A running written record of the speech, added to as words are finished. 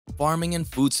Farming and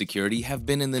food security have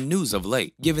been in the news of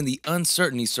late, given the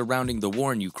uncertainty surrounding the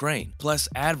war in Ukraine, plus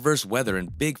adverse weather in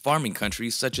big farming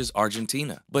countries such as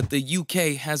Argentina. But the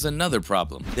UK has another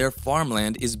problem. Their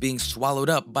farmland is being swallowed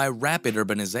up by rapid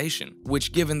urbanization,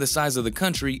 which given the size of the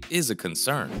country is a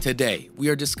concern. Today, we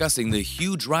are discussing the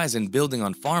huge rise in building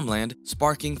on farmland,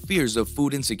 sparking fears of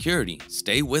food insecurity.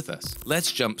 Stay with us.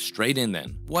 Let's jump straight in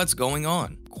then. What's going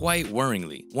on? Quite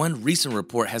worryingly, one recent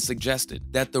report has suggested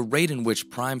that the rate in which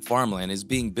prime farmland is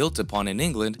being built upon in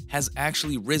England has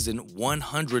actually risen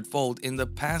 100-fold in the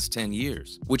past 10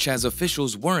 years, which has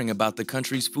officials worrying about the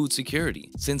country's food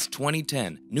security. Since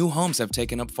 2010, new homes have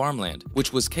taken up farmland,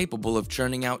 which was capable of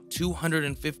churning out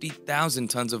 250,000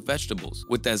 tons of vegetables,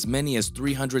 with as many as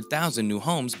 300,000 new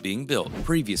homes being built.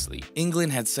 Previously,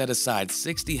 England had set aside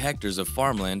 60 hectares of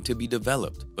farmland to be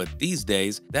developed, but these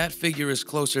days, that figure is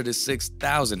closer to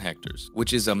 6,000 hectares,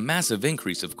 which is a massive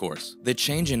increase, of course. The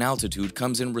change in altitude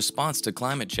comes in response to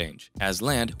climate change, as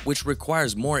land, which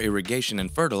requires more irrigation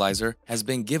and fertilizer, has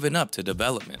been given up to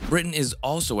development. Britain is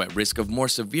also at risk of more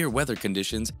severe weather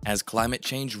conditions as climate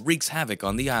change wreaks havoc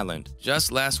on the island.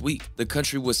 Just last week, the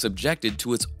country was subjected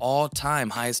to its all-time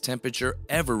highest temperature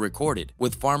ever recorded,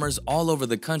 with farmers all over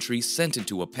the country sent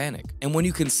into a panic. And when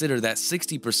you consider that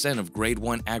 60% of Grade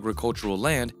 1 agricultural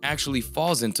land actually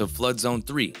falls into Flood Zone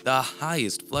 3, the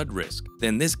highest flood risk,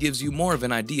 then this gives you more of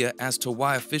an idea as to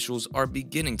why officials are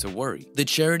beginning to worry. The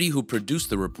charity who produced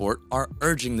the report are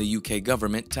urging the UK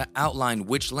government to outline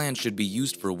which land should be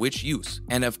used for which use,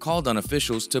 and have called on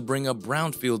officials to bring a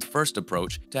brownfield first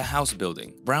approach to house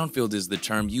building. Brownfield is the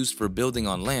term used for building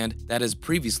on land that has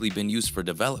previously been used for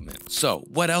development. So,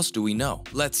 what else do we know?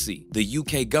 Let's see. The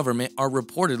UK government are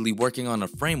reportedly working on a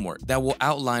framework that will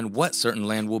outline what certain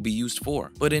land will be used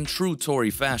for. But in true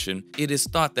Tory fashion, it is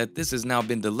thought that this has now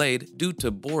been delayed due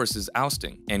to Boris's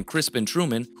ousting, and Crispin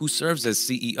Truman, who serves as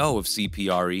CEO of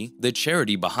CPRE, the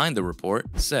charity behind the report,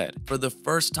 said, "For the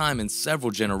first time in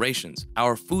several generations,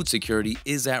 our food security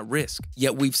is at risk,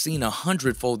 yet we've seen a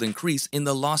 100-fold increase in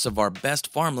the loss of our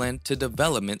best farmland to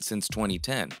development since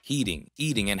 2010. Heating,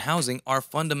 eating, and housing are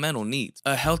fundamental needs.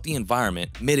 A healthy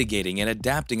environment, mitigating and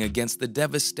adapting against the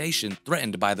devastation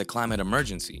threatened by the climate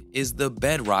emergency, is the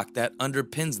bedrock that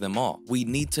underpins them all. We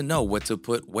need to know what to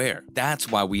put where. That's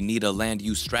why we need a land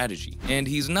use strategy." And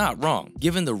he's not wrong.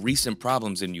 Given the recent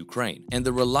problems in Ukraine and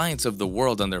the reliance of the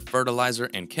world on their fertilizer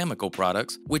and chemical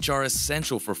products, which are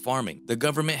essential for farming, the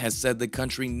government has said the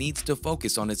country needs to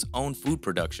focus on its own food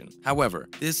production. However,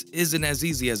 this isn't as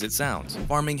easy as it sounds.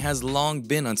 Farming has long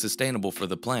been unsustainable for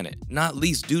the planet, not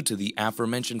least due to the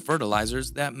aforementioned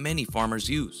fertilizers that many farmers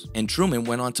use. And Truman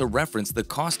went on to reference the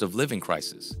cost of living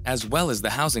crisis, as well as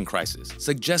the housing crisis,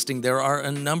 suggesting there are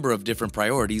a number of different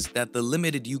priorities that the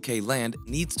limited UK land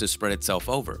needs to spread itself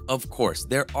over. Of course,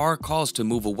 there are calls to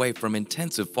move away from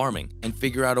intensive farming and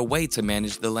figure out a way to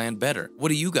manage the land better. What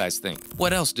do you guys think?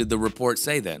 What else did the report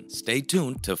say then? Stay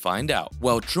tuned to find out.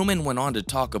 Well, Truman went on to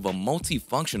talk of a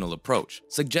multifunctional approach,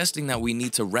 suggesting that we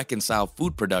need to reconcile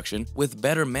food production with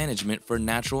better management for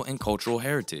natural and cultural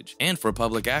heritage and for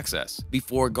public access,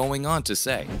 before going on to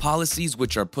say, policies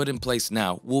which are put in place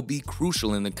now will be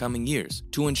crucial in the coming years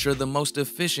to ensure the most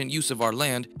efficient use of our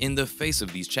land in the face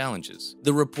of these challenges.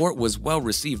 The report was well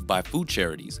received by food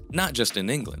charities, not just in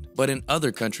England, but in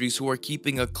other countries who are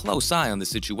keeping a close eye on the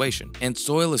situation. And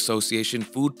Soil Association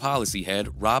Food Policy Head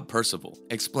Rob Percival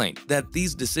explained that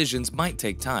these decisions might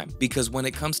take time because when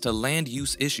it comes to land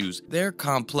use issues, they're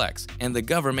complex and the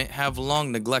government have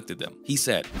long neglected them. He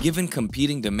said, "Given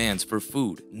competing demands for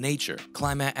food, nature,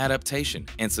 climate adaptation,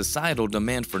 and societal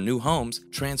demand for new homes,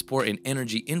 transport, and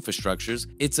energy infrastructures,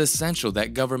 it's essential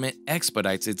that government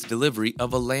expedites its delivery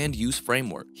of a land use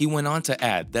framework." He went on to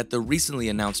add that the recently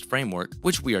announced framework,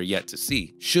 which we are yet to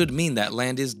see, should mean that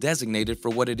land is designated for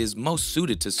what it is most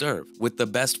suited to serve, with the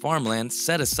best farmland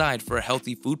set aside for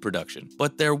healthy food production.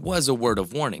 But there was a word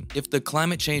of warning. If the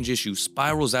climate change issue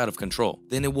spirals out of control,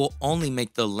 then it will only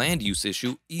make the land use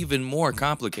issue even more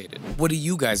complicated. What do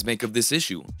you guys make of this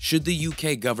issue? Should the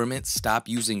UK government stop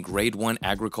using Grade 1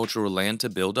 agricultural land to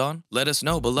build on? Let us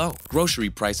know below. Grocery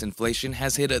price inflation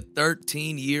has hit a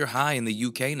 13-year high in the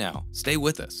UK now. Stay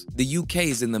with us. The UK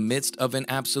is in the midst of an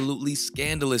absolutely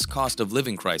scandalous cost of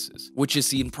living crisis, which has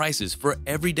seen prices for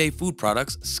everyday food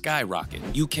products skyrocket.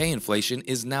 UK inflation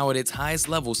is now at its highest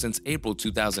level since April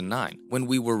 2009, when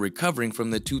we were recovering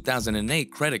from the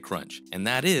 2008 credit crunch, and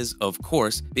that is, of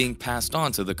course, being passed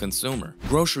on to the consumer.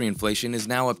 Grocery inflation is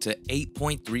now up to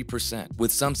 8.3%,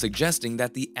 with some suggesting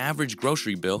that the average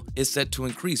grocery bill is set to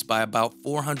increase by about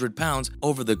 £400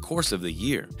 over the course of the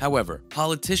year. However,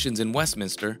 politicians politicians in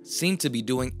Westminster seem to be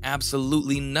doing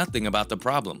absolutely nothing about the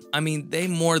problem. I mean, they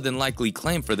more than likely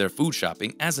claim for their food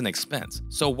shopping as an expense,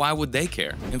 so why would they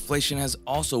care? Inflation has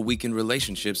also weakened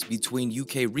relationships between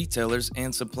UK retailers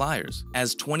and suppliers,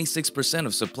 as 26%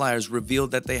 of suppliers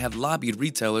revealed that they had lobbied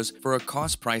retailers for a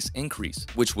cost price increase,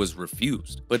 which was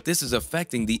refused. But this is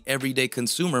affecting the everyday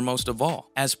consumer most of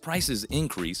all. As prices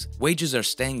increase, wages are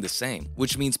staying the same,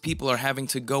 which means people are having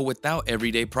to go without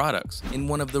everyday products. In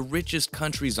one of the richest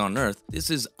countries on earth, this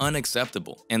is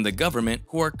unacceptable, and the government,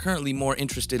 who are currently more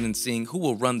interested in seeing who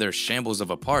will run their shambles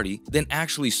of a party than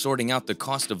actually sorting out the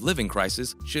cost of living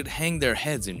crisis, should hang their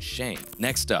heads in shame.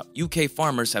 Next up, UK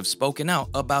farmers have spoken out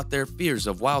about their fears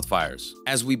of wildfires.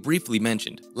 As we briefly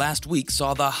mentioned, last week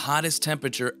saw the hottest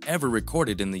temperature ever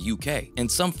recorded in the UK, and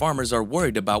some farmers are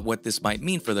worried about what this might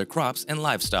mean for their crops and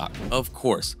livestock. Of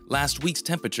course, last week's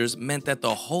temperatures meant that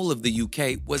the whole of the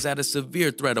UK was at a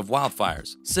severe threat of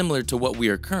wildfires, similar to what we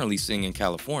are currently seeing in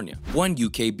California. One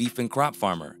UK beef and crop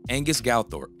farmer, Angus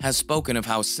Gowthorpe, has spoken of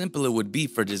how simple it would be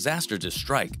for disaster to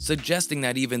strike, suggesting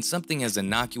that even something as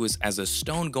innocuous as a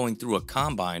stone going through a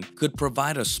combine could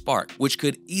provide a spark, which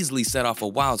could easily set off a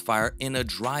wildfire in a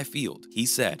dry field. He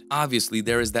said, obviously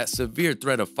there is that severe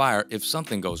threat of fire if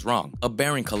something goes wrong, a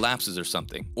bearing collapses or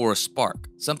something, or a spark,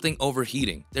 something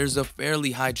overheating. There's a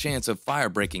fairly high chance of fire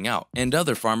breaking out, and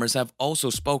other farmers have also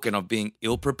spoken of being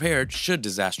ill-prepared should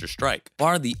disaster strike.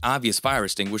 Bar the obvious fire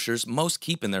extinguishers most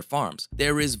keep in their farms,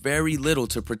 there is very little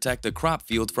to protect a crop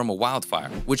field from a wildfire,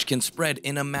 which can spread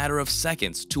in a matter of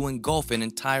seconds to engulf an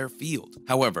entire field.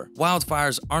 However,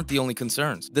 wildfires aren't the only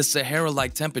concerns. The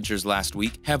Sahara-like temperatures last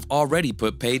week have already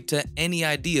put paid to any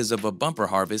ideas of a bumper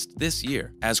harvest this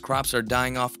year, as crops are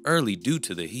dying off early due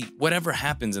to the heat. Whatever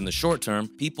happens in the short term,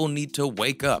 people need to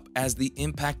wake up, as the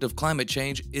impact of climate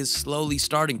change is slowly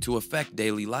starting to affect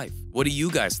daily life. What do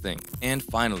you guys think? And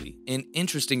finally, an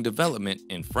interesting development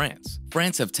in France.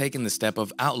 France have taken the step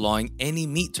of outlawing any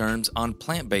meat terms on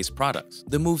plant-based products.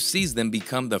 The move sees them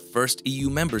become the first EU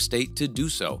member state to do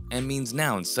so, and means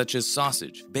nouns such as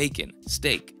sausage, bacon,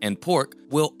 steak, and pork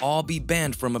will all be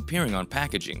banned from appearing on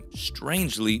packaging.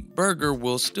 Strangely, burger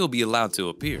will still be allowed to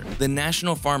appear. The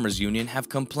National Farmers Union have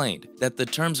complained that the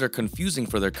terms are confusing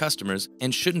for their customers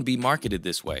and shouldn't be marketed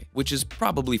this way, which is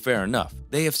probably fair enough.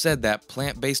 They have said that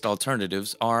plant-based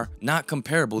alternatives are not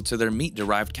comparable to their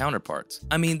meat-derived counterparts.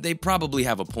 I mean, they probably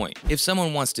have a point. If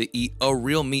someone wants to eat a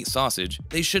real meat sausage,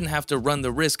 they shouldn't have to run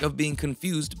the risk of being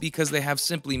confused because they have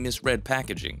simply misread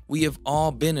packaging. We have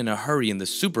all been in a hurry in the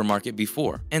supermarket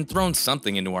before and thrown something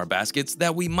into our baskets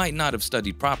that we might not have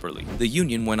studied properly. The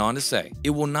union went on to say, it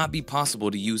will not be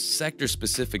possible to use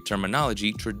sector-specific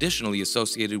terminology traditionally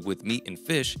associated with meat and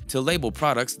fish to label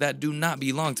products that do not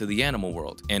belong to the animal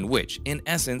world, and which, in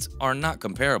essence, are not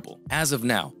comparable. As of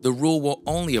now, the rule will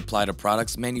only apply to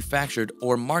products manufactured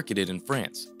or marketed in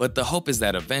France, but the hope is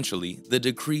that eventually the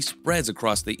decree spreads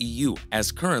across the EU,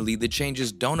 as currently the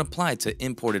changes don't apply to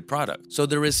imported products, so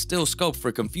there is still scope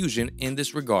for confusion in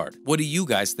this regard. What do you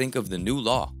guys think of the new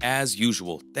law? As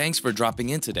usual, thanks for dropping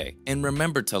in today, and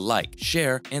remember to like,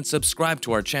 share, and subscribe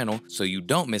to our channel so you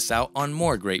don't miss out on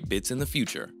more great bits in the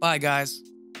future. Bye guys!